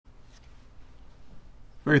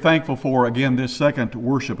Very thankful for, again, this second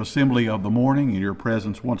worship assembly of the morning in your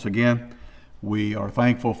presence once again. We are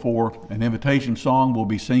thankful for an invitation song we'll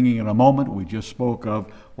be singing in a moment. We just spoke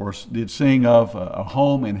of, or did sing of, a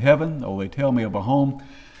home in heaven. Oh, they tell me of a home.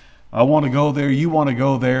 I want to go there. You want to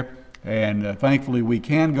go there. And thankfully we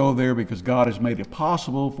can go there because God has made it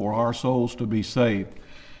possible for our souls to be saved.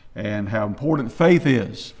 And how important faith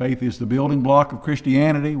is. Faith is the building block of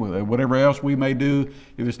Christianity. Whatever else we may do,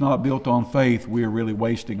 if it's not built on faith, we are really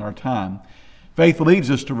wasting our time. Faith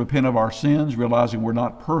leads us to repent of our sins, realizing we're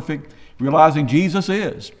not perfect, realizing Jesus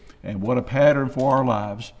is, and what a pattern for our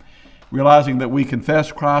lives. Realizing that we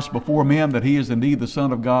confess Christ before men, that He is indeed the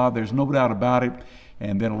Son of God, there's no doubt about it,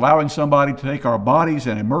 and then allowing somebody to take our bodies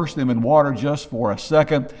and immerse them in water just for a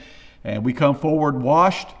second, and we come forward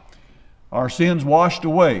washed, our sins washed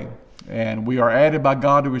away, and we are added by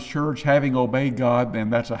God to His church, having obeyed God,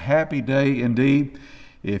 and that's a happy day indeed.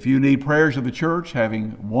 If you need prayers of the church,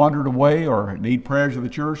 having wandered away, or need prayers of the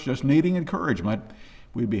church, just needing encouragement,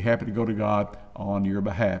 we'd be happy to go to God on your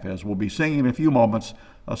behalf, as we'll be singing in a few moments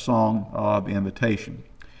a song of invitation.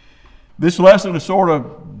 This lesson is sort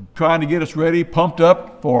of trying to get us ready, pumped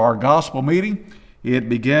up for our gospel meeting. It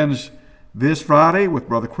begins this Friday with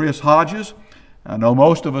Brother Chris Hodges. I know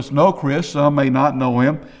most of us know Chris. Some may not know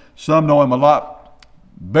him. Some know him a lot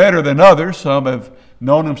better than others. Some have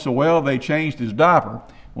known him so well they changed his diaper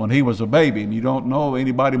when he was a baby, and you don't know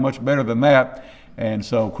anybody much better than that. And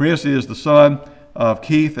so Chris is the son of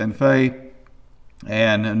Keith and Faye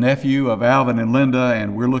and a nephew of Alvin and Linda,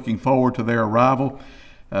 and we're looking forward to their arrival.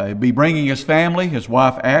 He'll be bringing his family, his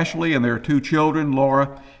wife Ashley, and their two children,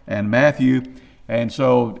 Laura and Matthew. And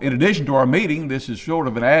so in addition to our meeting, this is sort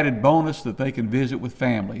of an added bonus that they can visit with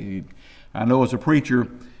family. I know as a preacher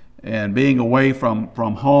and being away from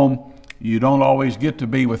home, you don't always get to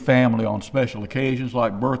be with family on special occasions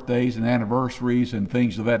like birthdays and anniversaries and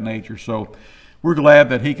things of that nature. So we're glad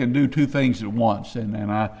that he can do two things at once, and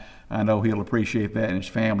I know he'll appreciate that and his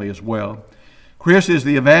family as well. Chris is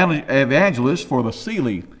the evangelist for the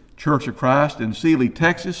Sealy Church of Christ in Sealy,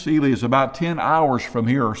 Texas. Sealy is about 10 hours from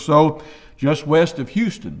here or so, just west of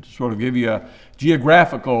Houston, to sort of give you a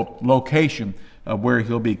geographical location of where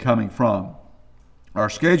he'll be coming from. Our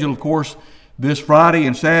schedule, of course, this Friday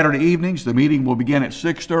and Saturday evenings, the meeting will begin at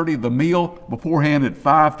 6:30, the meal beforehand at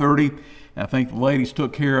 5:30. I think the ladies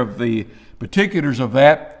took care of the particulars of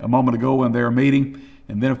that a moment ago in their meeting.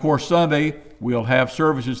 And then, of course, Sunday, we'll have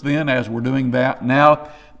services then, as we're doing that now.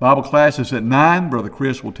 Bible class is at 9. Brother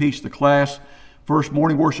Chris will teach the class. First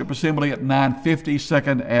morning worship assembly at 9:50,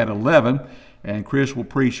 second at 11, and Chris will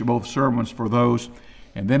preach both sermons for those.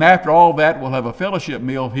 And then after all that, we'll have a fellowship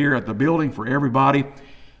meal here at the building for everybody.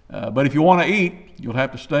 But if you want to eat, you'll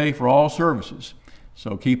have to stay for all services.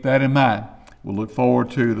 So keep that in mind. We'll look forward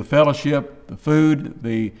to the fellowship, the food,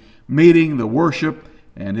 the meeting, the worship,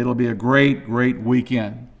 and it'll be a great, great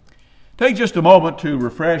weekend. Take just a moment to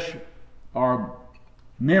refresh our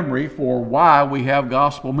memory for why we have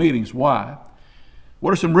gospel meetings. Why?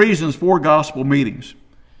 What are some reasons for gospel meetings?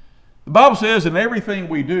 The Bible says in everything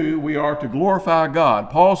we do, we are to glorify God.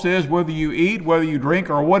 Paul says whether you eat, whether you drink,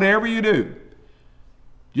 or whatever you do,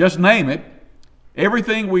 just name it,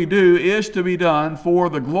 everything we do is to be done for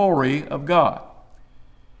the glory of God.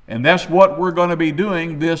 And that's what we're going to be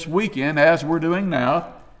doing this weekend, as we're doing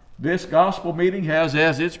now. This gospel meeting has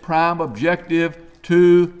as its prime objective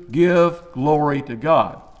to give glory to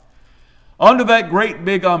God. Under that great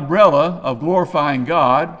big umbrella of glorifying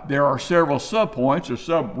God, there are several subpoints, or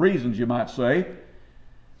sub-reasons you might say.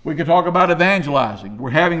 We could talk about evangelizing. We're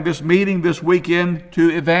having this meeting this weekend to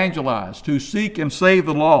evangelize, to seek and save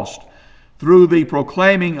the lost through the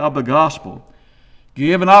proclaiming of the gospel.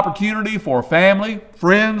 Give an opportunity for family,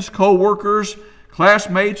 friends, co-workers,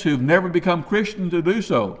 classmates who've never become Christians to do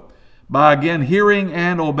so by again hearing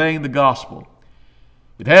and obeying the gospel.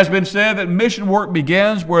 It has been said that mission work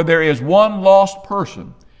begins where there is one lost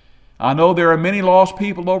person. I know there are many lost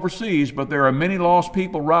people overseas, but there are many lost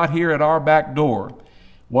people right here at our back door.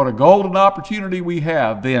 What a golden opportunity we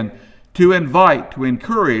have then to invite, to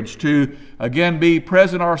encourage, to again be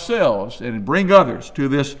present ourselves and bring others to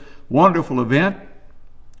this wonderful event.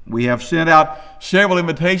 We have sent out several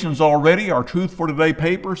invitations already. Our Truth for Today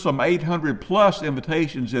paper, some 800 plus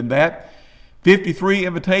invitations in that. 53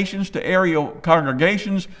 invitations to area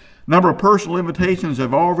congregations. A number of personal invitations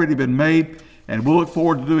have already been made, and we'll look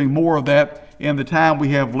forward to doing more of that in the time we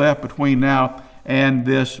have left between now and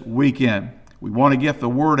this weekend. We want to get the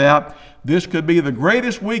word out. This could be the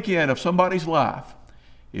greatest weekend of somebody's life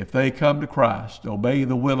if they come to Christ, obey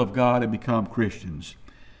the will of God, and become Christians.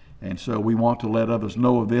 And so we want to let others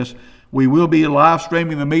know of this. We will be live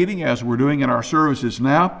streaming the meeting as we're doing in our services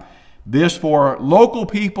now. This for local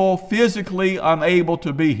people physically unable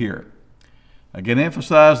to be here. Again,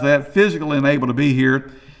 emphasize that, physically unable to be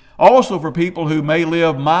here. Also for people who may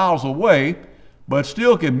live miles away, but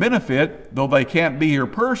still can benefit, though they can't be here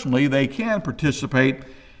personally, they can participate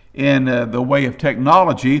in the way of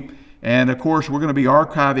technology. And of course, we're going to be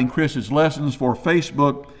archiving Chris's lessons for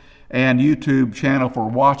Facebook and YouTube channel for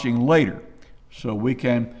watching later. So we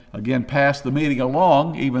can, again, pass the meeting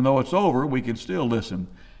along. Even though it's over, we can still listen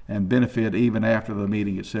and benefit even after the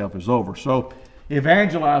meeting itself is over. So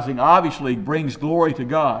evangelizing obviously brings glory to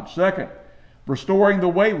God. Second, restoring the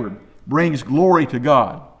wayward brings glory to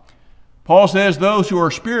God. Paul says those who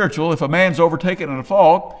are spiritual, if a man's overtaken in a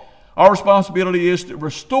fault, our responsibility is to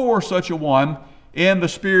restore such a one in the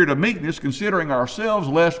spirit of meekness, considering ourselves,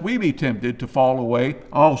 lest we be tempted to fall away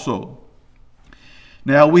also.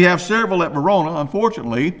 Now, we have several at Verona,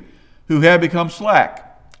 unfortunately, who have become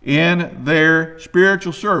slack in their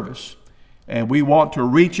spiritual service. And we want to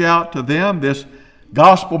reach out to them. This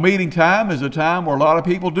gospel meeting time is a time where a lot of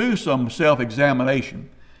people do some self-examination,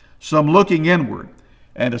 some looking inward,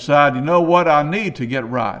 and decide, you know what, I need to get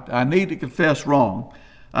right. I need to confess wrong.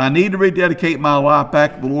 I need to rededicate my life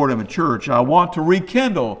back to the Lord and the church. I want to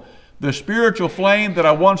rekindle the spiritual flame that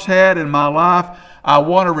I once had in my life. I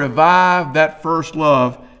want to revive that first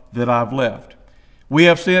love that I've left. We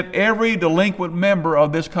have sent every delinquent member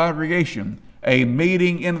of this congregation a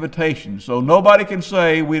meeting invitation. So nobody can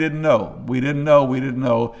say we didn't know. We didn't know. We didn't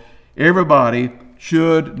know. Everybody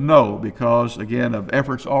should know because, again, of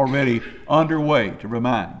efforts already underway to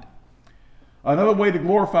remind. Another way to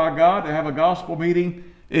glorify God, to have a gospel meeting,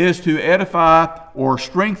 is to edify or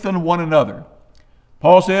strengthen one another.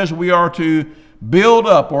 Paul says we are to build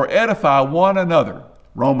up or edify one another.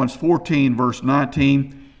 Romans 14, verse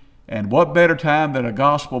 19. And what better time than a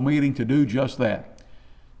gospel meeting to do just that?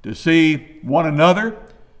 To see one another,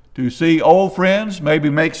 to see old friends, maybe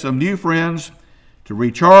make some new friends, to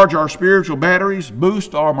recharge our spiritual batteries,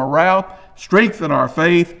 boost our morale, strengthen our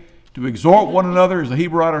faith, to exhort one another, as the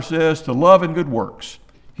Hebrew writer says, to love and good works.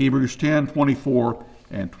 Hebrews 10, 24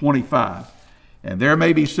 and 25. And there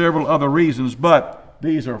may be several other reasons, but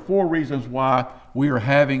these are 4 reasons why we are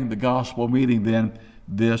having the gospel meeting then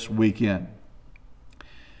this weekend.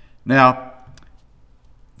 Now,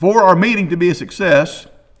 for our meeting to be a success,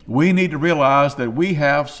 we need to realize that we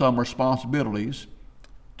have some responsibilities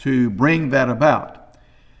to bring that about.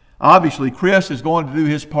 Obviously, Chris is going to do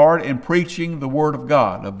his part in preaching the Word of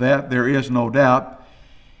God. Of that, there is no doubt.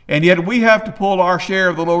 And yet, we have to pull our share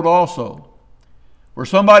of the load also. For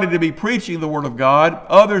somebody to be preaching the Word of God,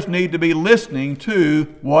 others need to be listening to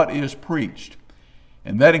what is preached.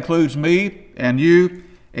 And that includes me and you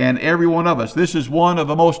and every one of us. This is one of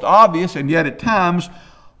the most obvious and yet at times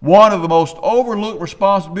one of the most overlooked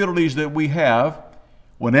responsibilities that we have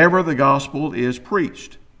whenever the gospel is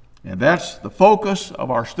preached. And that's the focus of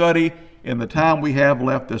our study in the time we have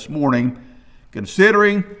left this morning,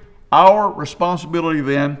 considering our responsibility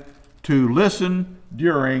then to listen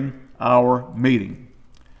during our meeting.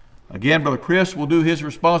 Again, Brother Chris will do his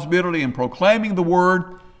responsibility in proclaiming the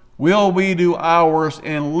Word. Will we do ours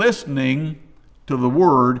in listening to the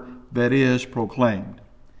Word that is proclaimed?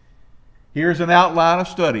 Here's an outline of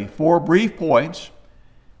study. 4 brief points.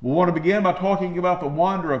 We want to begin by talking about the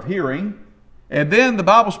wonder of hearing. And then the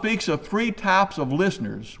Bible speaks of 3 types of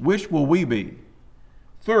listeners. Which will we be?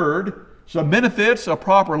 Third, some benefits of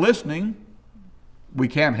proper listening. We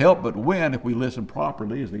can't help but win if we listen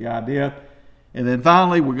properly is the idea. And then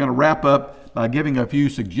finally, we're going to wrap up by giving a few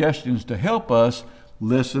suggestions to help us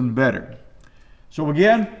listen better. So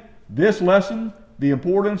again, this lesson, the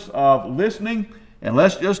importance of listening, and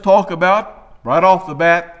let's just talk about, right off the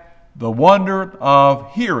bat, the wonder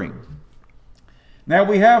of hearing. Now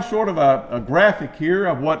we have sort of a graphic here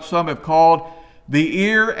of what some have called the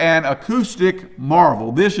ear and acoustic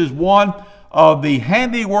marvel. This is one of the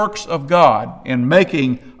handiworks of God in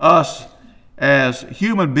making us as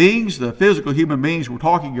human beings, the physical human beings we're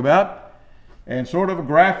talking about. And sort of a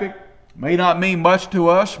graphic may not mean much to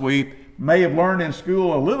us. We may have learned in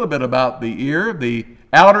school a little bit about the ear, the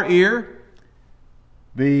outer ear,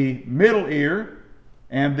 the middle ear,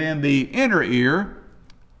 and then the inner ear,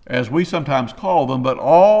 as we sometimes call them, but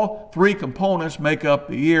all 3 components make up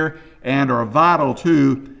the ear and are vital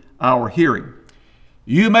to our hearing.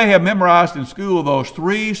 You may have memorized in school those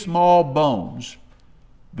 3 small bones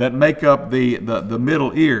that make up the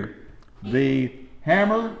middle ear. The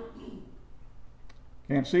hammer,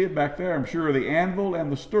 can't see it back there, I'm sure, the anvil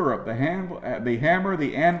and the stirrup. The hammer,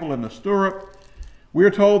 the anvil, and the stirrup.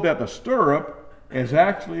 We're told that the stirrup is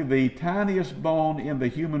actually the tiniest bone in the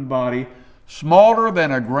human body, smaller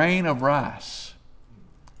than a grain of rice.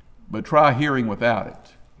 But try hearing without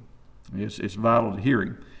it. It's vital to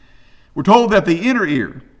hearing. We're told that the inner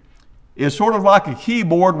ear is sort of like a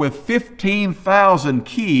keyboard with 15,000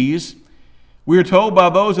 keys. We are told by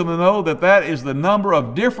those in the know that that is the number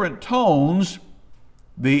of different tones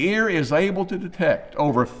the ear is able to detect.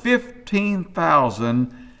 Over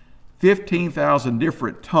 15,000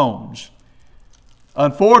 different tones.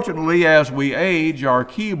 Unfortunately, as we age, our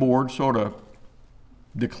keyboard sort of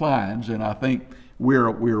declines, and I think we're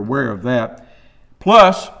aware of that.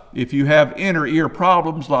 Plus, if you have inner ear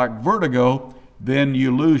problems like vertigo, then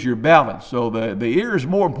you lose your balance. So the ear is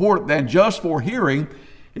more important than just for hearing.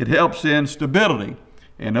 It helps in stability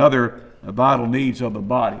and other vital needs of the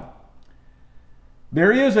body.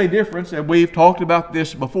 There is a difference, and we've talked about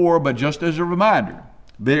this before, but just as a reminder,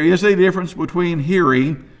 there is a difference between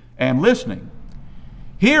hearing and listening.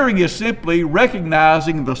 Hearing is simply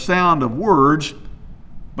recognizing the sound of words,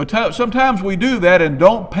 but sometimes we do that and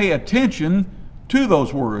don't pay attention to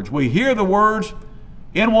those words. We hear the words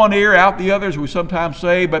in one ear, out the other, as we sometimes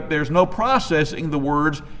say, but there's no processing the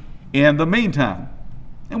words in the meantime.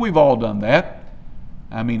 And we've all done that.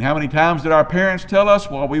 I mean, how many times did our parents tell us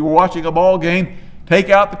while we were watching a ball game, take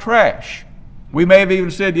out the trash? We may have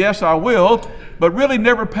even said, yes, I will, but really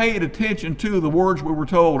never paid attention to the words we were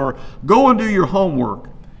told, or go and do your homework,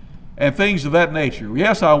 and things of that nature.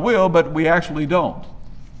 Yes, I will, but we actually don't.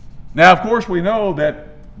 Now, of course, we know that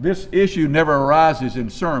this issue never arises in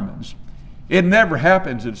sermons. It never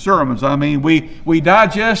happens in sermons. I mean, we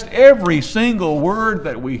digest every single word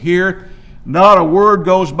that we hear. Not a word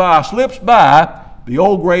goes by, slips by the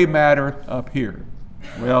old gray matter up here.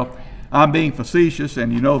 Well, I'm being facetious,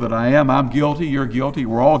 and you know that I am. I'm guilty, you're guilty,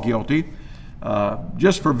 we're all guilty.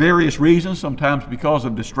 Just for various reasons, sometimes because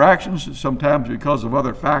of distractions, sometimes because of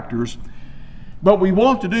other factors. But we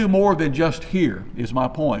want to do more than just hear, is my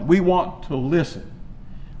point. We want to listen.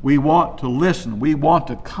 We want to listen. We want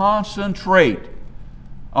to concentrate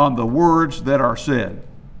on the words that are said.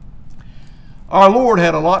 Our Lord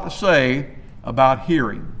had a lot to say about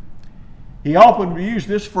hearing. He often used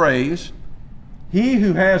this phrase, he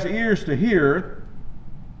who has ears to hear,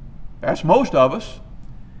 that's most of us.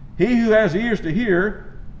 He who has ears to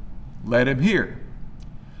hear, let him hear.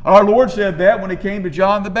 Our Lord said that when he came to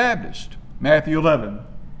John the Baptist, Matthew 11.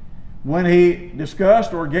 When he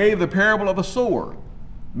discussed or gave the parable of the sower,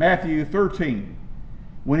 Matthew 13.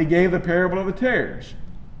 When he gave the parable of the tares,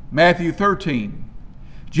 Matthew 13.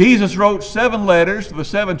 Jesus wrote 7 letters to the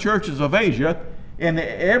 7 churches of Asia, and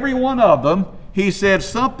every one of them he said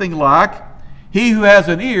something like, he who has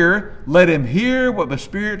an ear, let him hear what the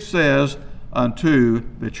Spirit says unto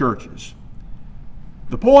the churches.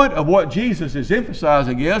 The point of what Jesus is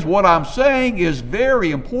emphasizing is, what I'm saying is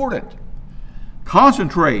very important.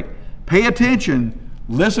 Concentrate, pay attention,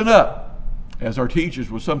 listen up, as our teachers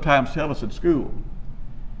would sometimes tell us at school.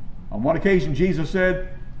 On one occasion, Jesus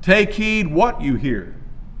said, take heed what you hear.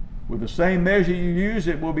 With the same measure you use,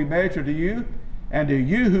 it will be measured to you, and to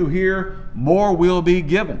you who hear, more will be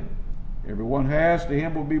given. Everyone has, to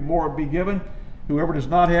him will be more be given. Whoever does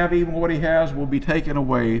not have, even what he has will be taken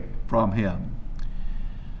away from him.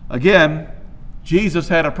 Again, Jesus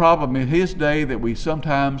had a problem in his day that we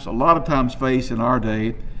sometimes, a lot of times, face in our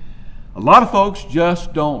day. A lot of folks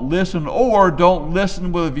just don't listen, or don't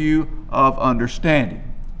listen with a view of understanding.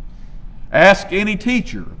 Ask any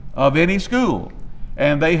teacher of any school,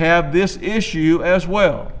 and they have this issue as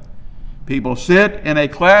well. People sit in a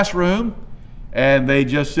classroom, and they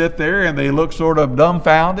just sit there and they look sort of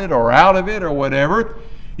dumbfounded or out of it or whatever.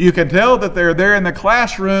 You can tell that they're there in the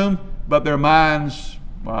classroom, but their minds,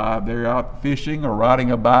 they're out fishing or riding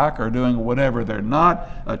a bike or doing whatever. They're not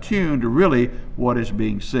attuned to really what is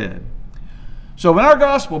being said. So in our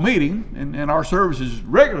gospel meeting, and our services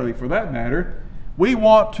regularly for that matter, we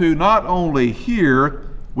want to not only hear,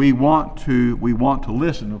 we want to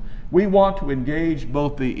listen. We want to engage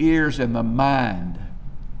both the ears and the mind,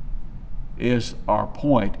 is our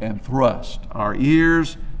point and thrust. Our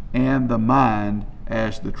ears and the mind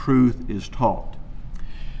as the truth is taught.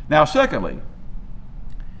 Now, secondly,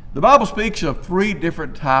 the Bible speaks of 3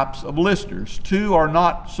 different types of listeners. 2 are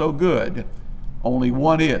not so good. Only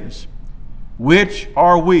 1 is. Which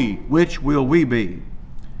are we? Which will we be?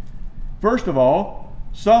 First of all,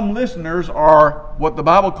 some listeners are what the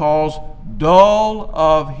Bible calls dull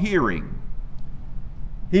of hearing.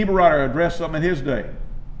 Hebrew writer addressed some in his day.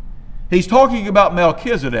 He's talking about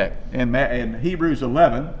Melchizedek in Hebrews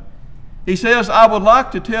 11. He says, I would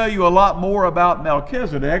like to tell you a lot more about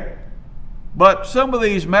Melchizedek, but some of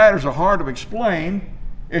these matters are hard to explain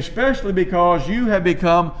especially because you have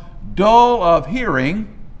become dull of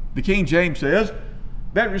hearing. The King James says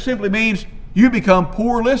that simply means you become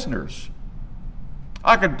poor listeners.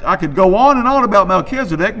 I could go on and on about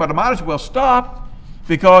Melchizedek, but I might as well stop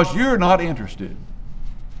because you're not interested,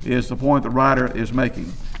 is the point the writer is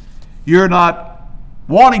making. You're not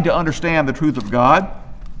wanting to understand the truth of God,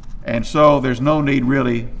 and so there's no need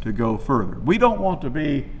really to go further. We don't want to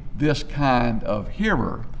be this kind of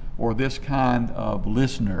hearer or this kind of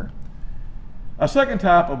listener. A second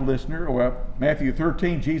type of listener, well, Matthew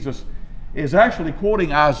 13, Jesus is actually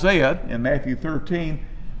quoting Isaiah in Matthew 13.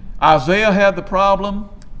 Isaiah had the problem.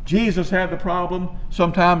 Jesus had the problem.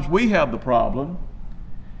 Sometimes we have the problem.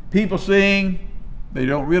 People seeing, they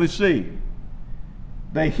don't really see.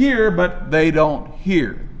 They hear, but they don't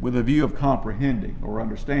hear with a view of comprehending or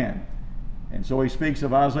understand. And so he speaks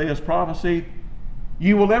of Isaiah's prophecy.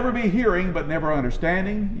 You will ever be hearing, but never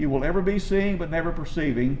understanding. You will ever be seeing, but never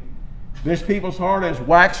perceiving. This people's heart has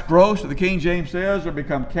waxed gross, the King James says, or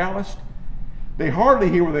become calloused. They hardly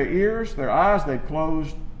hear with their ears. Their eyes they've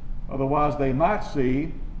closed. Otherwise they might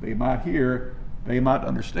see, they might hear, they might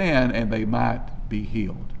understand, and they might be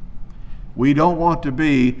healed. We don't want to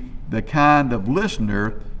be the kind of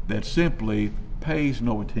listener that simply pays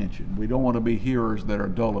no attention. We don't want to be hearers that are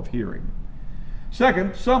dull of hearing.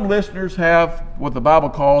 Second, some listeners have what the Bible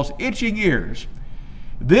calls itching ears.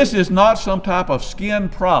 This is not some type of skin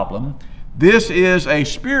problem. This is a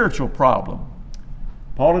spiritual problem.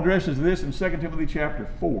 Paul addresses this in 2 Timothy chapter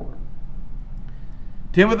 4.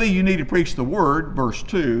 Timothy, you need to preach the word, verse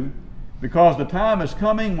 2, because the time is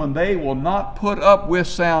coming when they will not put up with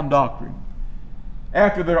sound doctrine.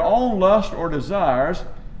 After their own lust or desires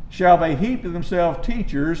shall they heap to themselves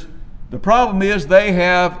teachers. The problem is they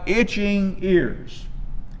have itching ears.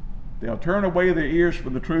 They'll turn away their ears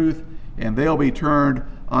from the truth, and they'll be turned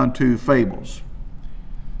unto fables.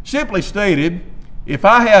 Simply stated, if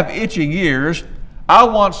I have itching ears, I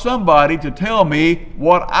want somebody to tell me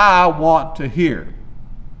what I want to hear.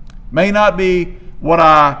 May not be what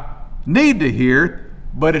I need to hear,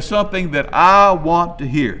 but it's something that I want to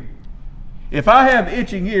hear. If I have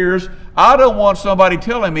itching ears, I don't want somebody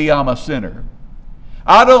telling me I'm a sinner.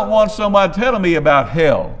 I don't want somebody telling me about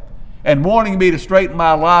hell and wanting me to straighten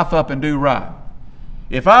my life up and do right.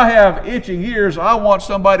 If I have itching ears, I want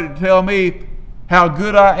somebody to tell me how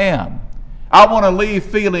good I am. I want to leave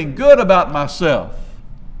feeling good about myself.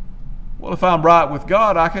 Well, if I'm right with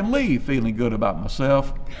God, I can leave feeling good about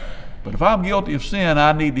myself. But if I'm guilty of sin,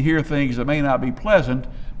 I need to hear things that may not be pleasant,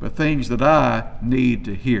 but things that I need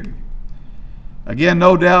to hear. Again,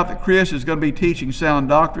 no doubt that Chris is going to be teaching sound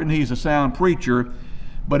doctrine. He's a sound preacher.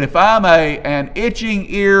 But if I'm an itching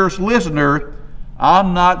ears listener,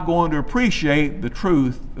 I'm not going to appreciate the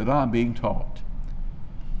truth that I'm being taught.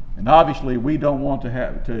 And obviously, we don't want to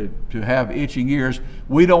have itching ears.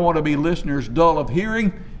 We don't want to be listeners dull of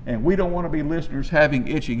hearing, and we don't want to be listeners having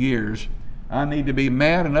itching ears. I need to be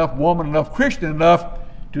man enough, woman enough, Christian enough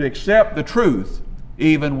to accept the truth,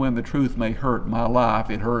 even when the truth may hurt my life.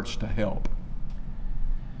 It hurts to help.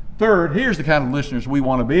 Third, here's the kind of listeners we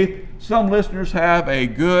want to be. Some listeners have a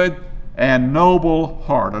good and noble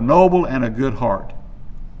heart, a noble and a good heart.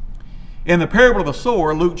 In the parable of the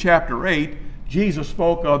sower, Luke chapter 8, Jesus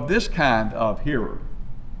spoke of this kind of hearer.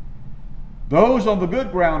 Those on the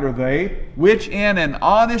good ground are they, which in an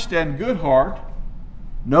honest and good heart,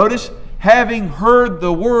 notice, having heard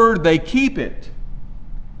the word, they keep it.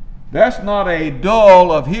 That's not a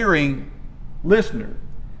dull of hearing listener.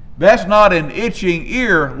 That's not an itching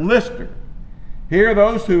ear listener. Here are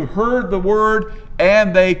those who heard the word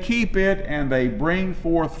and they keep it and they bring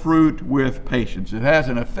forth fruit with patience. It has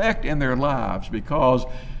an effect in their lives because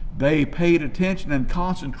they paid attention and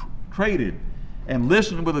concentrated and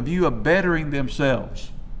listened with a view of bettering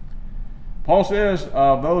themselves. Paul says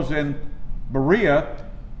of those in Berea,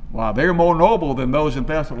 while they're more noble than those in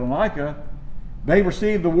Thessalonica, they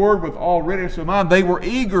received the word with all readiness of mind. They were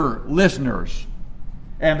eager listeners,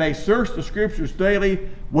 and they searched the Scriptures daily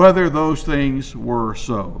whether those things were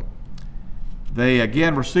so. They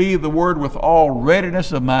again received the word with all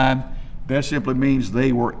readiness of mind. That simply means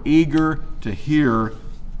they were eager to hear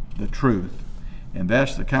the truth. And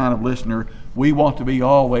that's the kind of listener we want to be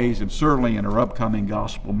always, and certainly in our upcoming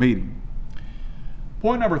gospel meeting.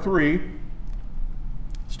 Point number 3,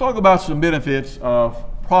 let's talk about some benefits of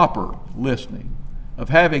proper listening, of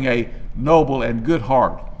having a noble and good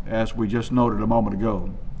heart, as we just noted a moment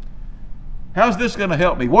ago. How's this going to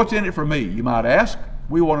help me? What's in it for me, you might ask?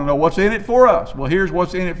 We want to know what's in it for us. Well, here's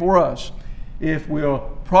what's in it for us if we'll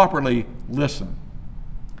properly listen.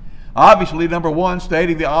 Obviously, number one,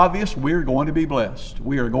 stating the obvious, we're going to be blessed.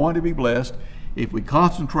 We are going to be blessed if we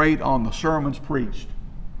concentrate on the sermons preached.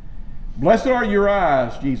 Blessed are your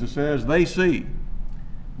eyes, Jesus says, they see.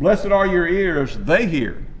 Blessed are your ears, they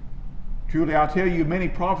hear. Truly I tell you, many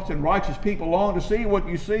prophets and righteous people long to see what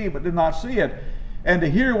you see, but did not see it, and to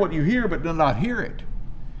hear what you hear, but did not hear it.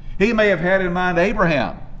 He may have had in mind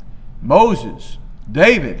Abraham, Moses,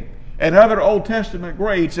 David, and other Old Testament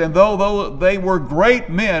greats, and though they were great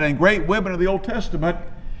men and great women of the Old Testament,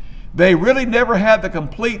 they really never had the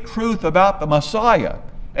complete truth about the Messiah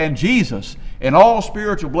and Jesus and all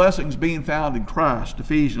spiritual blessings being found in Christ.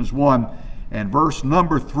 Ephesians 1 and verse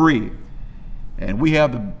number 3. And we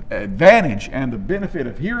have the advantage and the benefit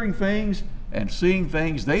of hearing things and seeing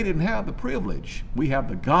things. They didn't have the privilege. We have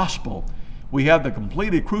the gospel. We have the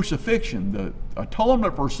completed crucifixion, the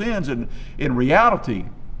atonement for sins in reality.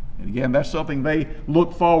 And again, that's something they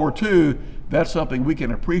look forward to. That's something we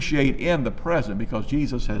can appreciate in the present because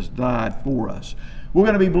Jesus has died for us. We're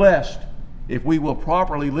going to be blessed if we will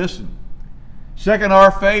properly listen. Second,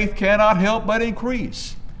 our faith cannot help but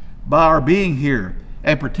increase by our being here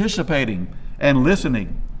and participating and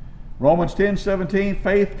listening. Romans 10:17,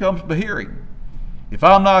 faith comes by hearing. If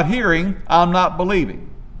I'm not hearing, I'm not believing.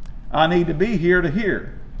 I need to be here to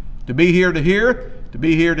hear. To be here to hear, to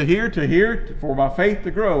be here to hear, for my faith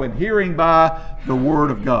to grow, and hearing by the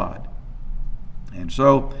Word of God. And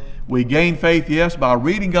so we gain faith, yes, by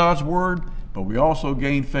reading God's Word, but we also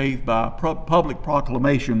gain faith by public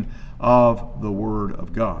proclamation of the Word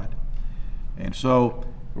of God. And so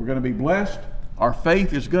we're going to be blessed. Our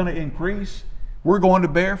faith is going to increase. We're going to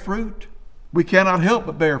bear fruit. We cannot help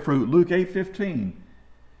but bear fruit. Luke 8:15.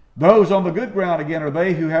 Those on the good ground, again, are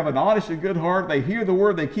they who have an honest and good heart. They hear the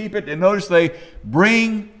word, they keep it, and notice they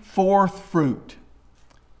bring forth fruit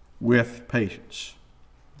with patience.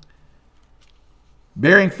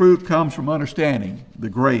 Bearing fruit comes from understanding the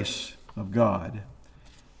grace of God.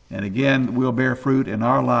 And again, we'll bear fruit in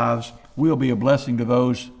our lives. We'll be a blessing to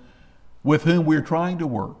those with whom we're trying to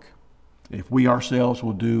work if we ourselves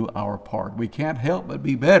will do our part. We can't help but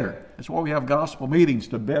be better. That's why we have gospel meetings,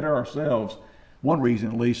 to better ourselves. One reason,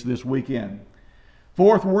 at least, this weekend.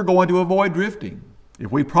 Fourth, we're going to avoid drifting.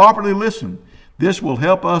 If we properly listen, this will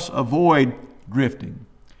help us avoid drifting.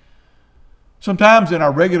 Sometimes in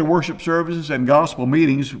our regular worship services and gospel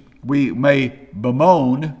meetings, we may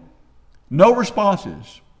bemoan no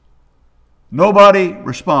responses. Nobody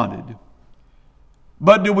responded.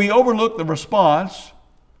 But do we overlook the response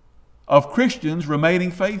of Christians remaining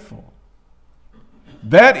faithful?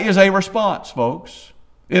 That is a response, folks.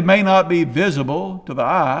 It may not be visible to the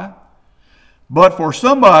eye, but for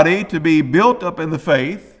somebody to be built up in the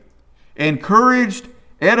faith, encouraged,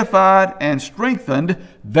 edified, and strengthened,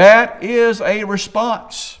 that is a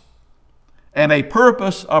response and a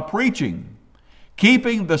purpose of preaching.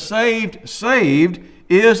 Keeping the saved saved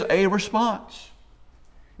is a response.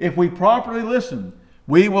 If we properly listen,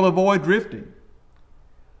 we will avoid drifting.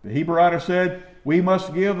 The Hebrew writer said, we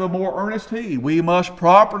must give the more earnest heed. We must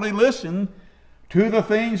properly listen to the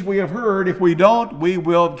things we have heard. If we don't, we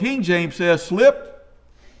will, King James says, slip.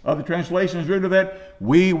 Other translations render that,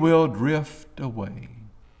 we will drift away.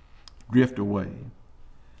 Drift away.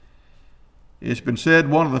 It's been said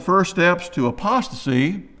one of the first steps to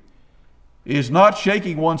apostasy is not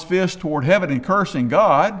shaking one's fist toward heaven and cursing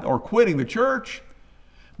God or quitting the church,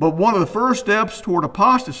 but one of the first steps toward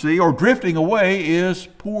apostasy or drifting away is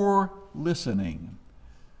poor listening.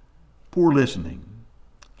 Poor listening.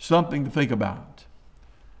 Something to think about.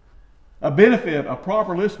 A benefit of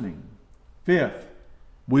proper listening. Fifth,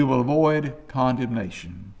 we will avoid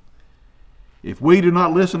condemnation. If we do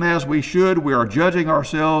not listen as we should, we are judging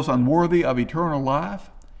ourselves unworthy of eternal life.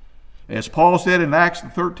 As Paul said in Acts the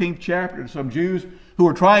 13th chapter to some Jews who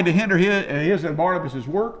were trying to hinder his and Barnabas'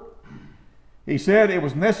 work, he said it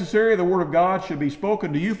was necessary the word of God should be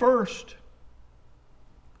spoken to you first.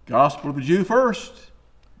 Gospel of the Jew first.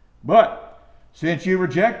 But since you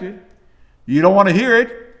reject it, you don't want to hear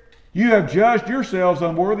it, you have judged yourselves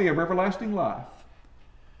unworthy of everlasting life.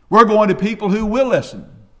 We're going to people who will listen.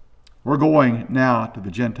 We're going now to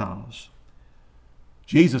the Gentiles.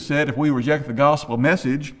 Jesus said if we reject the gospel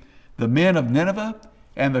message, the men of Nineveh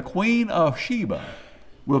and the queen of Sheba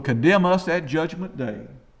will condemn us at judgment day.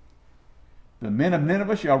 The men of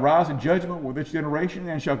Nineveh shall rise in judgment with this generation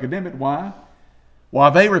and shall condemn it. Why?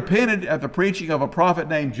 While they repented at the preaching of a prophet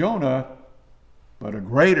named Jonah, but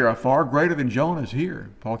a far greater than Jonah is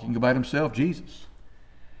here, talking about himself, Jesus.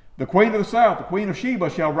 The queen of the south, the queen of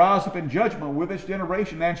Sheba, shall rise up in judgment with this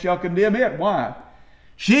generation and shall condemn it. Why?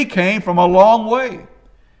 She came from a long way,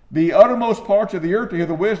 the uttermost parts of the earth, to hear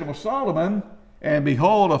the wisdom of Solomon, and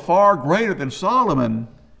behold, a far greater than Solomon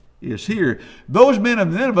is here. Those men of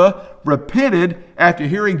Nineveh repented after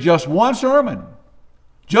hearing just one sermon.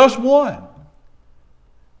 Just one.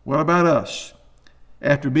 What about us?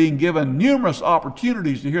 After being given numerous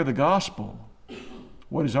opportunities to hear the gospel,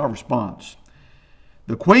 what is our response?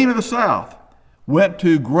 The queen of the south went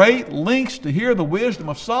to great lengths to hear the wisdom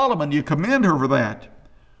of Solomon. You commend her for that.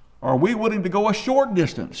 Are we willing to go a short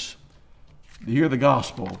distance to hear the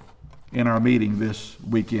gospel in our meeting this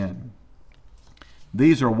weekend?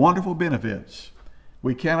 These are wonderful benefits.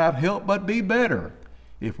 We cannot help but be better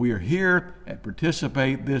if we are here and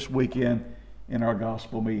participate this weekend in our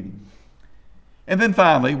gospel meeting. And then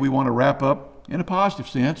finally, we want to wrap up in a positive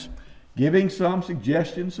sense, giving some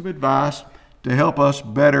suggestions of advice to help us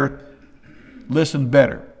better listen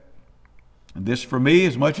better. And this for me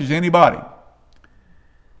as much as anybody.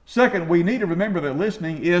 Second, we need to remember that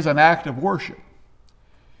listening is an act of worship.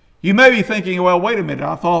 You may be thinking, well, wait a minute,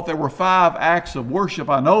 I thought there were 5 acts of worship.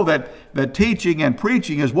 I know that teaching and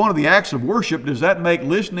preaching is one of the acts of worship. Does that make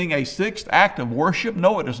listening a 6th act of worship?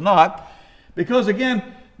 No, it does not. Because again,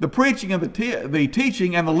 the preaching and the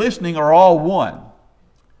teaching and the listening are all one.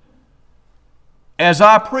 As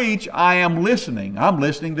I preach, I am listening. I'm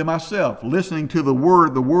listening to myself, listening to the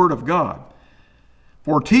Word of God.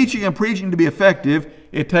 For teaching and preaching to be effective,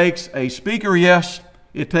 it takes a speaker, yes.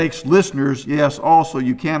 It takes listeners, yes. Also,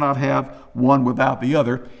 you cannot have one without the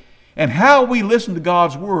other. And how we listen to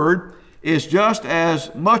God's Word is just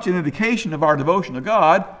as much an indication of our devotion to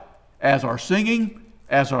God as our singing,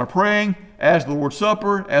 as our praying, as the Lord's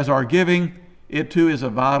Supper, as our giving. It too is a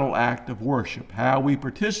vital act of worship. How we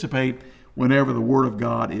participate whenever the Word of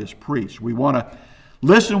God is preached. We want to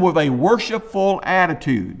listen with a worshipful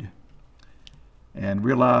attitude and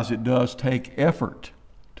realize it does take effort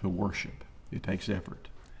to worship. It takes effort.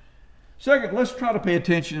 Second, let's try to pay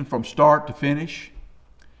attention from start to finish.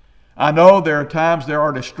 I know there are times there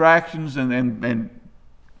are distractions, and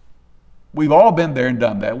we've all been there and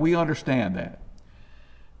done that. We understand that.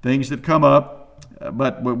 Things that come up,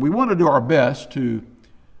 but we want to do our best to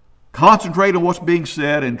concentrate on what's being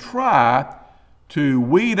said and try to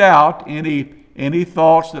weed out any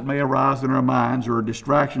thoughts that may arise in our minds or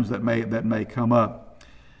distractions that may come up.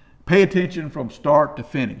 Pay attention from start to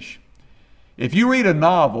finish. If you read a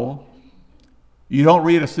novel, you don't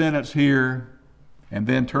read a sentence here and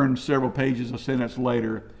then turn several pages a sentence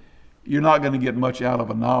later. You're not going to get much out of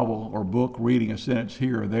a novel or book reading a sentence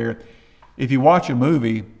here or there. If you watch a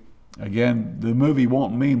movie, again, the movie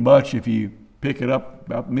won't mean much if you pick it up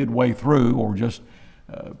about midway through or just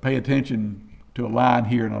pay attention to a line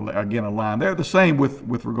here and again a line there. The same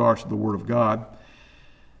with regards to the Word of God.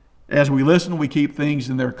 As we listen, we keep things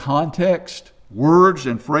in their context. Words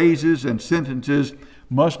and phrases and sentences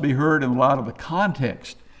must be heard in light of the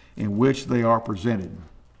context in which they are presented.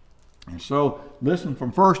 And so listen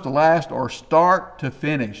from first to last or start to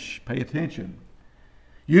finish. Pay attention.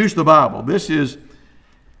 Use the Bible. This is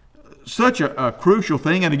such a crucial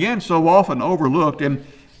thing, and again, so often overlooked. And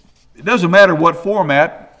it doesn't matter what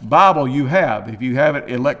format Bible you have. If you have it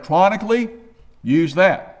electronically, use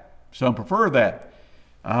that. Some prefer that.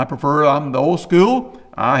 I'm the old school.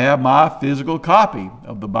 I have my physical copy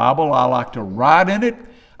of the Bible. I like to write in it.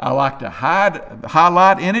 I like to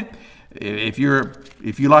highlight in it. If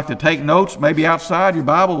you like to take notes, maybe outside your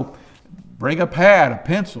Bible, bring a pad, a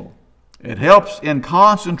pencil. It helps in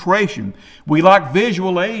concentration. We like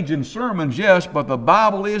visual aids in sermons, yes, but the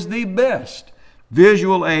Bible is the best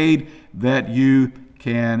visual aid that you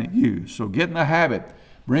can use. So get in the habit.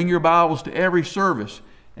 Bring your Bibles to every service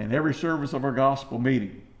and every service of our gospel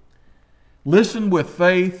meeting. Listen with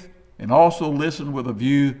faith and also listen with a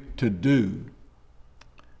view to do.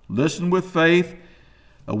 Listen with faith,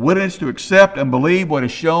 a willingness to accept and believe what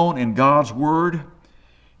is shown in God's Word,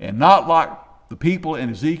 and not like the people in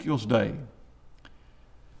Ezekiel's day.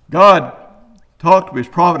 God talked to his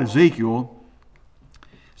prophet Ezekiel,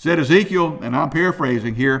 said Ezekiel, and I'm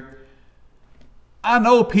paraphrasing here, I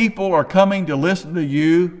know people are coming to listen to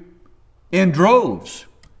you in droves.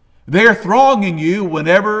 They're thronging you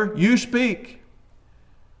whenever you speak.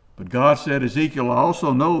 But God said, Ezekiel, I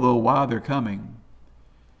also know, though, why they're coming.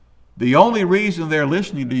 The only reason they're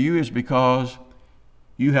listening to you is because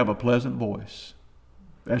you have a pleasant voice.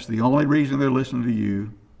 That's the only reason they're listening to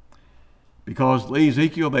you. Because,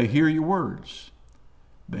 Ezekiel, they hear your words.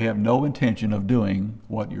 They have no intention of doing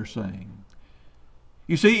what you're saying.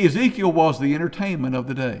 You see, Ezekiel was the entertainment of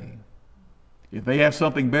the day. If they had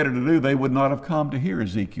something better to do, they would not have come to hear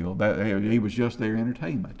Ezekiel. He was just their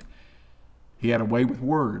entertainment. He had a way with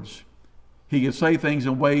words. He could say things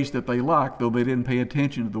in ways that they liked, though they didn't pay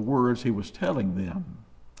attention to the words he was telling them.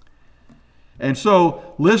 And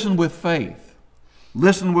so, listen with faith.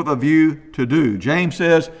 Listen with a view to do. James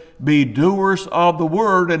says, be doers of the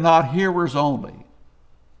word and not hearers only.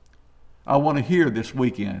 I want to hear this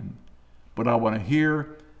weekend, but I want to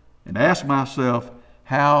hear and ask myself,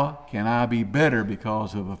 how can I be better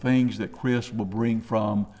because of the things that Chris will bring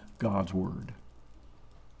from God's word?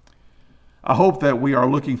 I hope that we are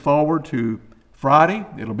looking forward to Friday.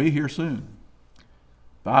 It'll be here soon.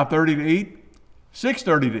 5:30 to eat,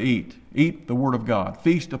 6:30 to eat. Eat the Word of God.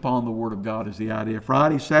 Feast upon the Word of God is the idea.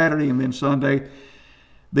 Friday, Saturday, and then Sunday.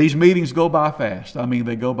 These meetings go by fast. I mean,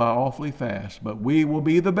 they go by awfully fast, but we will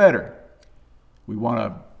be the better.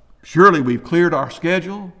 Surely we've cleared our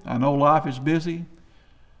schedule. I know life is busy.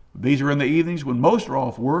 These are in the evenings when most are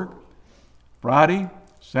off work. Friday,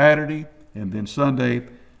 Saturday, and then Sunday,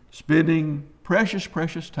 spending precious,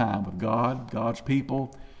 precious time with God, God's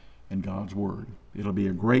people, and God's Word. It'll be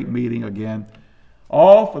a great meeting again,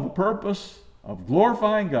 all for the purpose of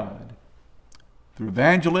glorifying God through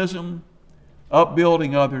evangelism,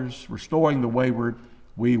 upbuilding others, restoring the wayward.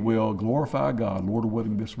 We will glorify God, Lord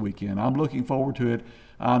willing, this weekend. I'm looking forward to it.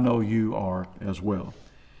 I know you are as well.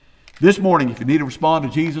 This morning, if you need to respond to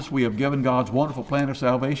Jesus, we have given God's wonderful plan of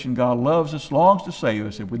salvation. God loves us, longs to save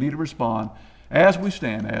us. If we need to respond, as we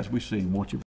stand, as we sing, won't you